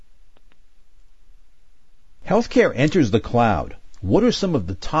Healthcare enters the cloud. What are some of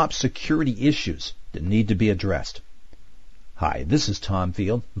the top security issues that need to be addressed? Hi, this is Tom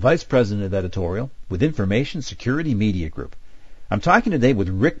Field, Vice President of Editorial with Information Security Media Group. I'm talking today with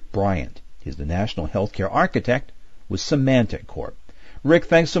Rick Bryant. He's the National Healthcare Architect with Symantec Corp. Rick,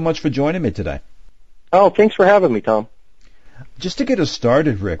 thanks so much for joining me today. Oh, thanks for having me, Tom. Just to get us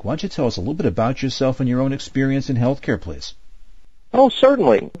started, Rick, why don't you tell us a little bit about yourself and your own experience in healthcare, please? Oh,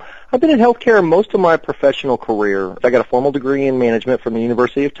 certainly. I've been in healthcare most of my professional career. I got a formal degree in management from the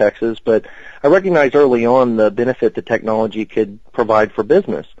University of Texas, but I recognized early on the benefit that technology could provide for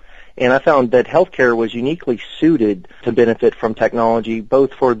business. And I found that healthcare was uniquely suited to benefit from technology,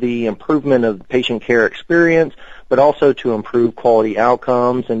 both for the improvement of patient care experience, but also to improve quality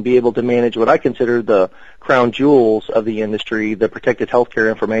outcomes and be able to manage what I consider the crown jewels of the industry, the protected healthcare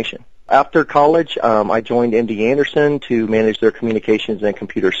information. After college, I joined MD Anderson to manage their communications and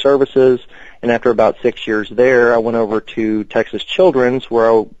computer services, and after about 6 years there, I went over to Texas Children's,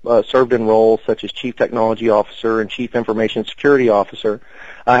 where I served in roles such as Chief Technology Officer and Chief Information Security Officer.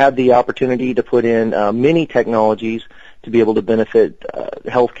 I had the opportunity to put in many technologies to be able to benefit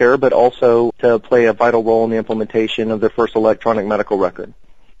healthcare, but also to play a vital role in the implementation of their first electronic medical record.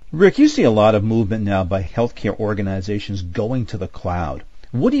 Rick, you see a lot of movement now by healthcare organizations going to the cloud.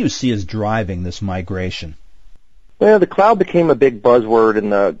 What do you see as driving this migration? Well, the cloud became a big buzzword in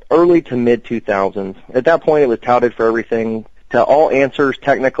the early to mid-2000s. At that point, it was touted for everything, to all answers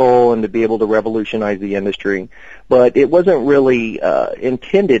technical, and to be able to revolutionize the industry. But it wasn't really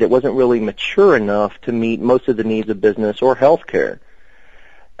intended, it wasn't really mature enough to meet most of the needs of business or healthcare.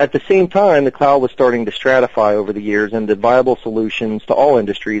 At the same time, the cloud was starting to stratify over the years into viable solutions to all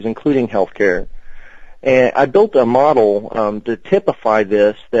industries, including healthcare. And I built a model to typify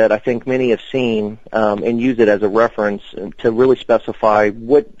this that I think many have seen and use it as a reference to really specify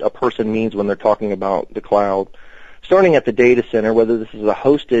what a person means when they're talking about the cloud. Starting at the data center, whether this is a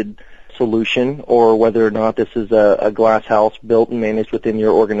hosted solution or whether or not this is a glass house built and managed within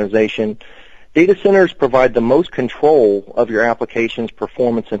your organization, data centers provide the most control of your application's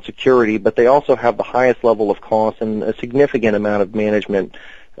performance and security, but they also have the highest level of cost and a significant amount of management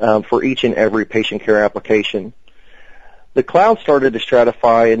for each and every patient care application. The cloud started to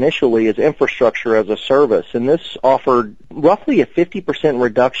stratify initially as infrastructure as a service, and this offered roughly a 50%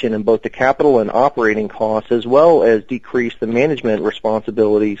 reduction in both the capital and operating costs, as well as decreased the management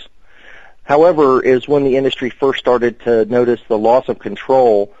responsibilities. However, is when the industry first started to notice the loss of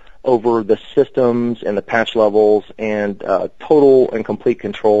control over the systems and the patch levels and total and complete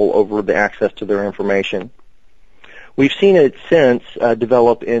control over the access to their information. We've seen it since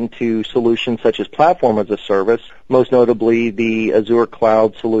develop into solutions such as platform as a service, most notably the Azure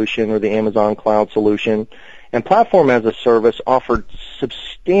Cloud solution or the Amazon Cloud solution. And platform as a service offered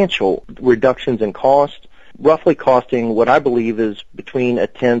substantial reductions in cost, roughly costing what I believe is between a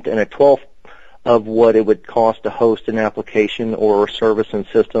tenth and a twelfth of what it would cost to host an application or a service and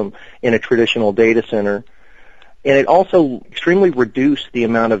system in a traditional data center. And it also extremely reduced the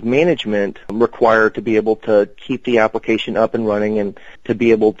amount of management required to be able to keep the application up and running and to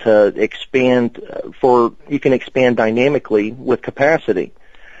be able to expand you can expand dynamically with capacity.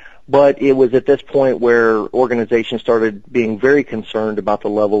 But it was at this point where organizations started being very concerned about the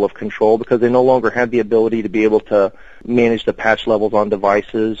level of control because they no longer had the ability to be able to manage the patch levels on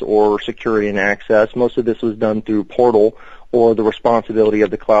devices or security and access. Most of this was done through Portal or the responsibility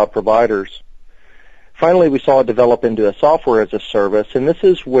of the cloud providers. Finally, we saw it develop into a software as a service, and this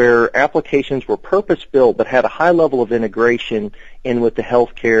is where applications were purpose-built but had a high level of integration in with the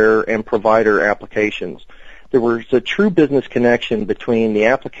healthcare and provider applications. There was a true business connection between the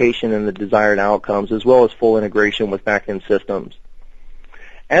application and the desired outcomes, as well as full integration with back-end systems.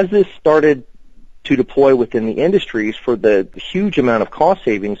 As this started to deploy within the industries for the huge amount of cost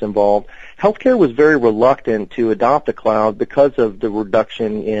savings involved, healthcare was very reluctant to adopt the cloud because of the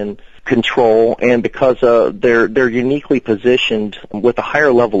reduction in control and because they're uniquely positioned with a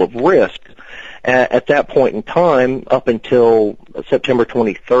higher level of risk. At that point in time, up until September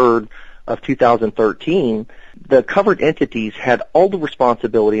 23rd of 2013, the covered entities had all the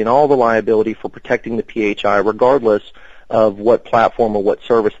responsibility and all the liability for protecting the PHI regardless of what platform or what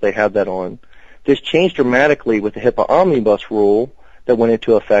service they had that on. This changed dramatically with the HIPAA Omnibus rule that went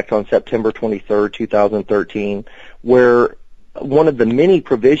into effect on September 23rd, 2013, where one of the many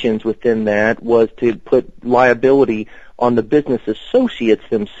provisions within that was to put liability on the business associates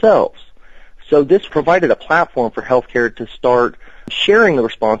themselves. So this provided a platform for healthcare to start sharing the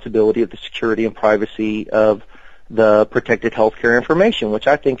responsibility of the security and privacy of the protected healthcare information, which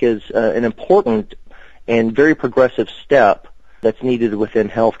I think is an important and very progressive step that's needed within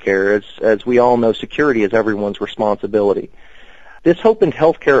healthcare. As we all know, security is everyone's responsibility. This opened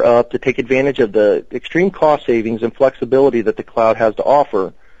healthcare up to take advantage of the extreme cost savings and flexibility that the cloud has to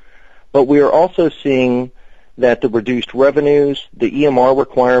offer. But we are also seeing that the reduced revenues, the EMR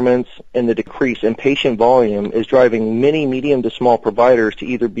requirements, and the decrease in patient volume is driving many medium to small providers to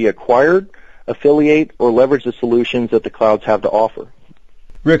either be acquired, affiliate, or leverage the solutions that the clouds have to offer.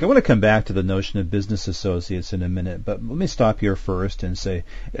 Rick, I want to come back to the notion of business associates in a minute, but let me stop here first and say,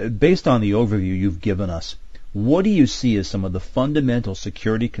 based on the overview you've given us, what do you see as some of the fundamental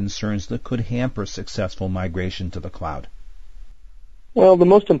security concerns that could hamper successful migration to the cloud? Well, the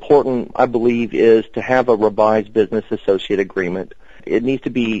most important, I believe, is to have a revised business associate agreement. It needs to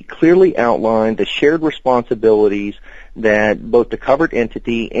be clearly outlined the shared responsibilities that both the covered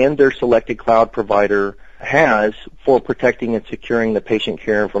entity and their selected cloud provider has for protecting and securing the patient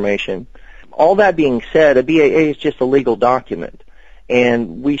care information. All that being said, a BAA is just a legal document,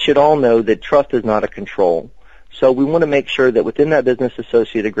 and we should all know that trust is not a control. So we want to make sure that within that business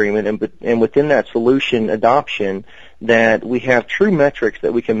associate agreement and within that solution adoption that we have true metrics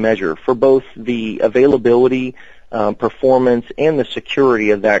that we can measure for both the availability, performance, and the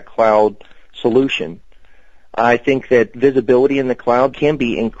security of that cloud solution. I think that visibility in the cloud can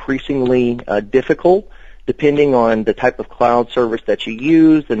be increasingly difficult depending on the type of cloud service that you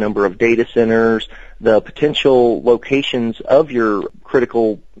use, the number of data centers, the potential locations of your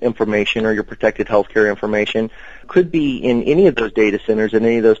critical information or your protected healthcare information could be in any of those data centers at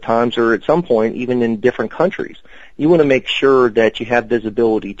any of those times or at some point even in different countries. You want to make sure that you have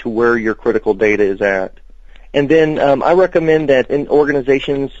visibility to where your critical data is at. And then I recommend that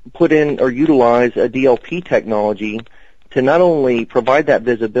organizations put in or utilize a DLP technology to not only provide that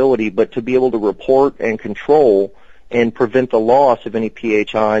visibility, but to be able to report and control and prevent the loss of any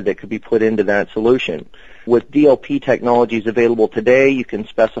PHI that could be put into that solution. With DLP technologies available today, you can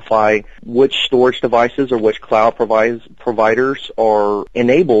specify which storage devices or which cloud providers are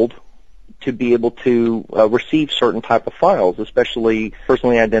enabled to be able to receive certain type of files, especially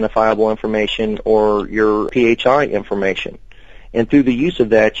personally identifiable information or your PHI information. And through the use of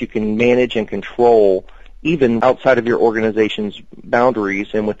that, you can manage and control even outside of your organization's boundaries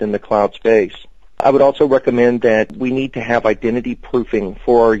and within the cloud space. I would also recommend that we need to have identity proofing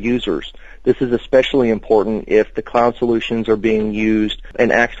for our users. This is especially important if the cloud solutions are being used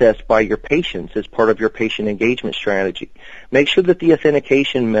and accessed by your patients as part of your patient engagement strategy. Make sure that the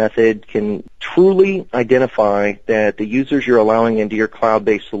authentication method can truly identify that the users you're allowing into your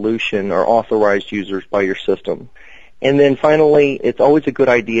cloud-based solution are authorized users by your system. And then finally, it's always a good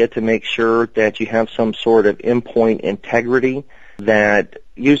idea to make sure that you have some sort of endpoint integrity, that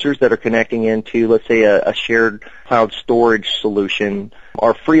users that are connecting into, let's say, a shared cloud storage solution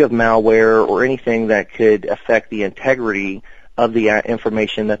are free of malware or anything that could affect the integrity of the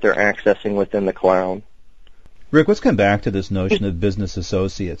information that they're accessing within the cloud. Rick, let's come back to this notion of business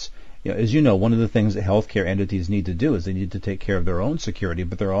associates. As you know, one of the things that healthcare entities need to do is they need to take care of their own security,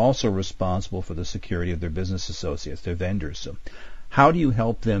 but they're also responsible for the security of their business associates, their vendors. So how do you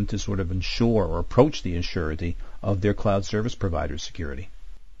help them to sort of ensure or approach the surety of their cloud service provider's security?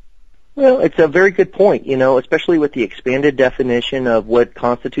 Well, it's a very good point, especially with the expanded definition of what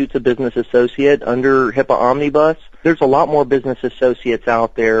constitutes a business associate under HIPAA Omnibus. There's a lot more business associates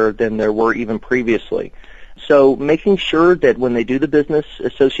out there than there were even previously. So making sure that when they do the business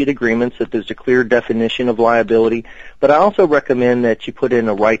associate agreements that there's a clear definition of liability, but I also recommend that you put in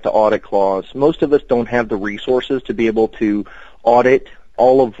a right to audit clause. Most of us don't have the resources to be able to audit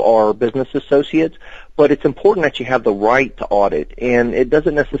all of our business associates, but it's important that you have the right to audit, and it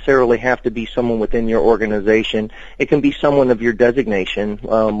doesn't necessarily have to be someone within your organization. It can be someone of your designation,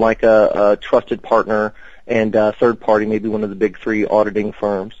 like a trusted partner and a third party, maybe one of the big three auditing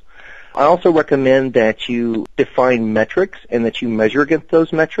firms. I also recommend that you define metrics and that you measure against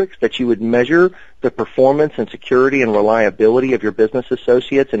those metrics, that you would measure the performance and security and reliability of your business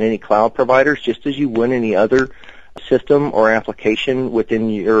associates and any cloud providers just as you would any other system or application within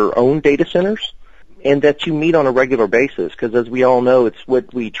your own data centers, and that you meet on a regular basis, because as we all know, it's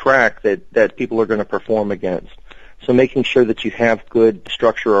what we track that people are going to perform against. So making sure that you have good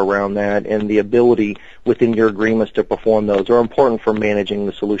structure around that and the ability within your agreements to perform those are important for managing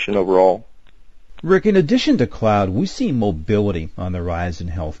the solution overall. Rick, in addition to cloud, we see mobility on the rise in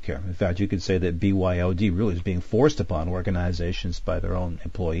healthcare. In fact, you could say that BYOD really is being forced upon organizations by their own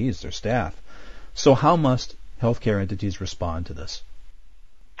employees, their staff. So how must healthcare entities respond to this?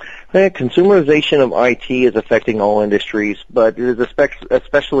 Consumerization of IT is affecting all industries, but it is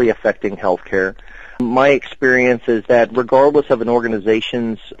especially affecting healthcare. My experience is that regardless of an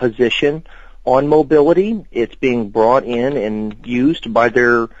organization's position on mobility. It's being brought in and used by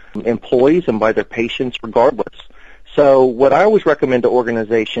their employees and by their patients regardless. So what I always recommend to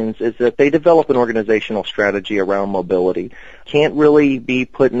organizations is that they develop an organizational strategy around mobility. Can't really be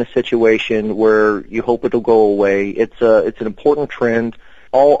put in a situation where you hope it'll go away. It's an important trend.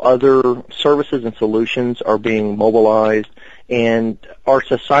 All other services and solutions are being mobilized, and our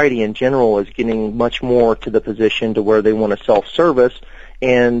society in general is getting much more to the position to where they want to self-service,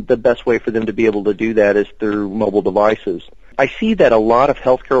 and the best way for them to be able to do that is through mobile devices. I see that a lot of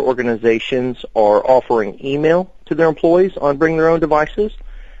healthcare organizations are offering email to their employees on bring their own devices,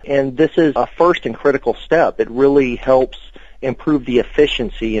 and this is a first and critical step. It really helps improve the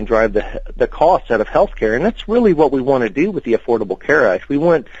efficiency and drive the costs out of healthcare, and that's really what we want to do with the Affordable Care Act. We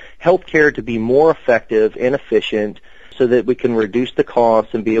want healthcare to be more effective and efficient so that we can reduce the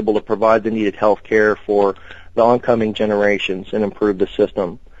costs and be able to provide the needed healthcare for the oncoming generations and improve the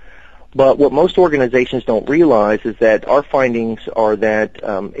system. But what most organizations don't realize is that our findings are that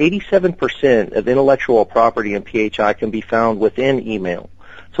 87% of intellectual property in PHI can be found within email.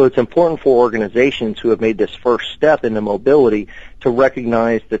 So it's important for organizations who have made this first step into mobility to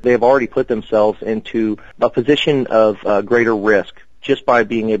recognize that they have already put themselves into a position of greater risk just by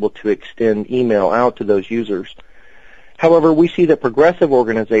being able to extend email out to those users. However, we see that progressive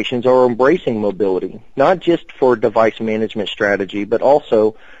organizations are embracing mobility, not just for device management strategy, but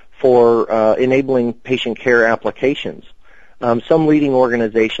also for enabling patient care applications. Some leading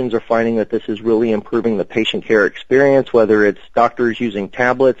organizations are finding that this is really improving the patient care experience, whether it's doctors using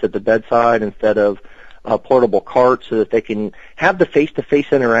tablets at the bedside instead of portable carts so that they can have the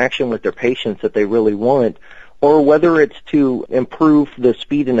face-to-face interaction with their patients that they really want, or whether it's to improve the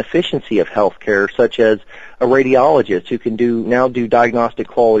speed and efficiency of healthcare, such as a radiologist who can now do diagnostic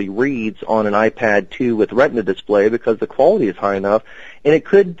quality reads on an iPad 2 with retina display because the quality is high enough, and it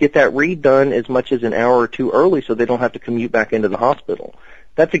could get that read done as much as an hour or two early so they don't have to commute back into the hospital.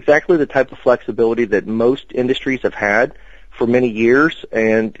 That's exactly the type of flexibility that most industries have had for many years,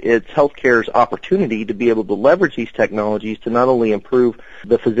 and it's healthcare's opportunity to be able to leverage these technologies to not only improve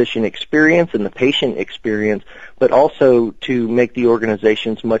the physician experience and the patient experience, but also to make the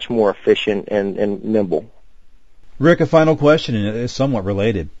organizations much more efficient and nimble. Rick, a final question, and it is somewhat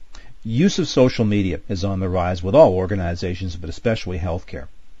related. Use of social media is on the rise with all organizations, but especially healthcare.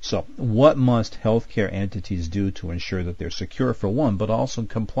 So what must healthcare entities do to ensure that they're secure for one, but also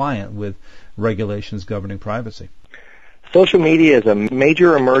compliant with regulations governing privacy? Social media is a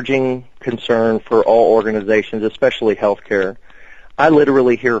major emerging concern for all organizations, especially healthcare. I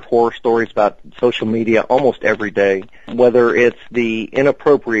literally hear horror stories about social media almost every day, whether it's the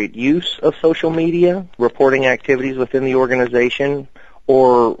inappropriate use of social media, reporting activities within the organization,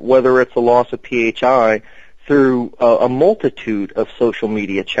 or whether it's the loss of PHI through a multitude of social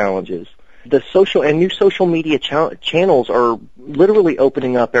media challenges. The social and new social media channels are literally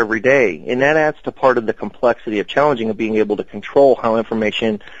opening up every day, and that adds to part of the complexity of challenging of being able to control how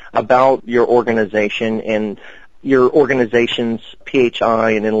information about your organization and your organization's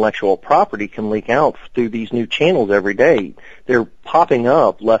PHI and intellectual property can leak out through these new channels every day. They're popping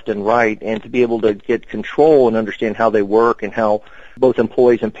up left and right, and to be able to get control and understand how they work and how both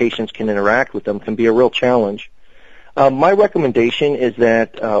employees and patients can interact with them can be a real challenge. My recommendation is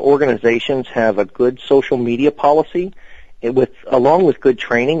that organizations have a good social media policy along with good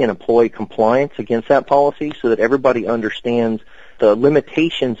training and employee compliance against that policy so that everybody understands the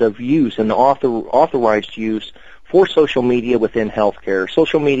limitations of use and the authorized use for social media within healthcare.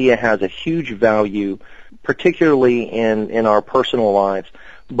 Social media has a huge value, particularly in our personal lives,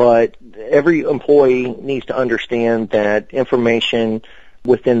 but every employee needs to understand that information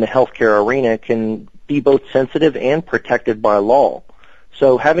within the healthcare arena can be both sensitive and protected by law.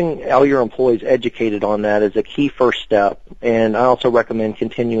 So having all your employees educated on that is a key first step, and I also recommend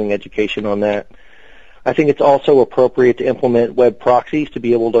continuing education on that. I think it's also appropriate to implement web proxies to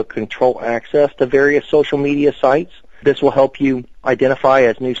be able to control access to various social media sites. This will help you identify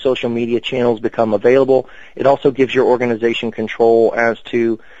as new social media channels become available. It also gives your organization control as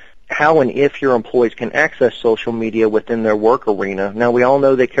to how and if your employees can access social media within their work arena. Now, we all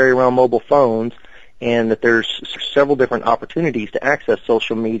know they carry around mobile phones and that there's several different opportunities to access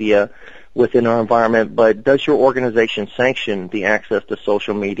social media within our environment, but does your organization sanction the access to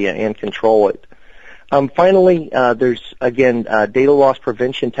social media and control it? Finally, there's, again, data loss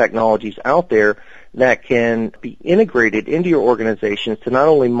prevention technologies out there that can be integrated into your organizations to not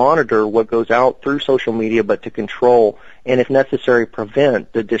only monitor what goes out through social media, but to control and, if necessary,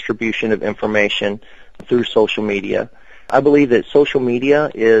 prevent the distribution of information through social media. I believe that social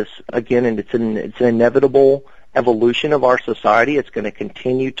media is, again, and it's an inevitable evolution of our society. It's going to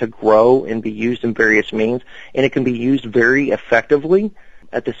continue to grow and be used in various means, and it can be used very effectively.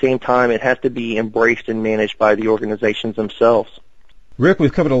 At the same time, it has to be embraced and managed by the organizations themselves. Rick,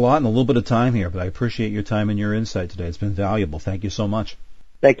 we've covered a lot in a little bit of time here, but I appreciate your time and your insight today. It's been valuable. Thank you so much.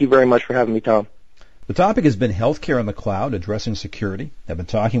 Thank you very much for having me, Tom. The topic has been healthcare in the cloud, addressing security. I've been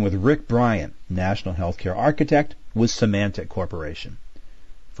talking with Rick Bryant, National Healthcare Architect with Symantec Corporation.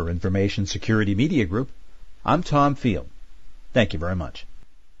 For Information Security Media Group, I'm Tom Field. Thank you very much.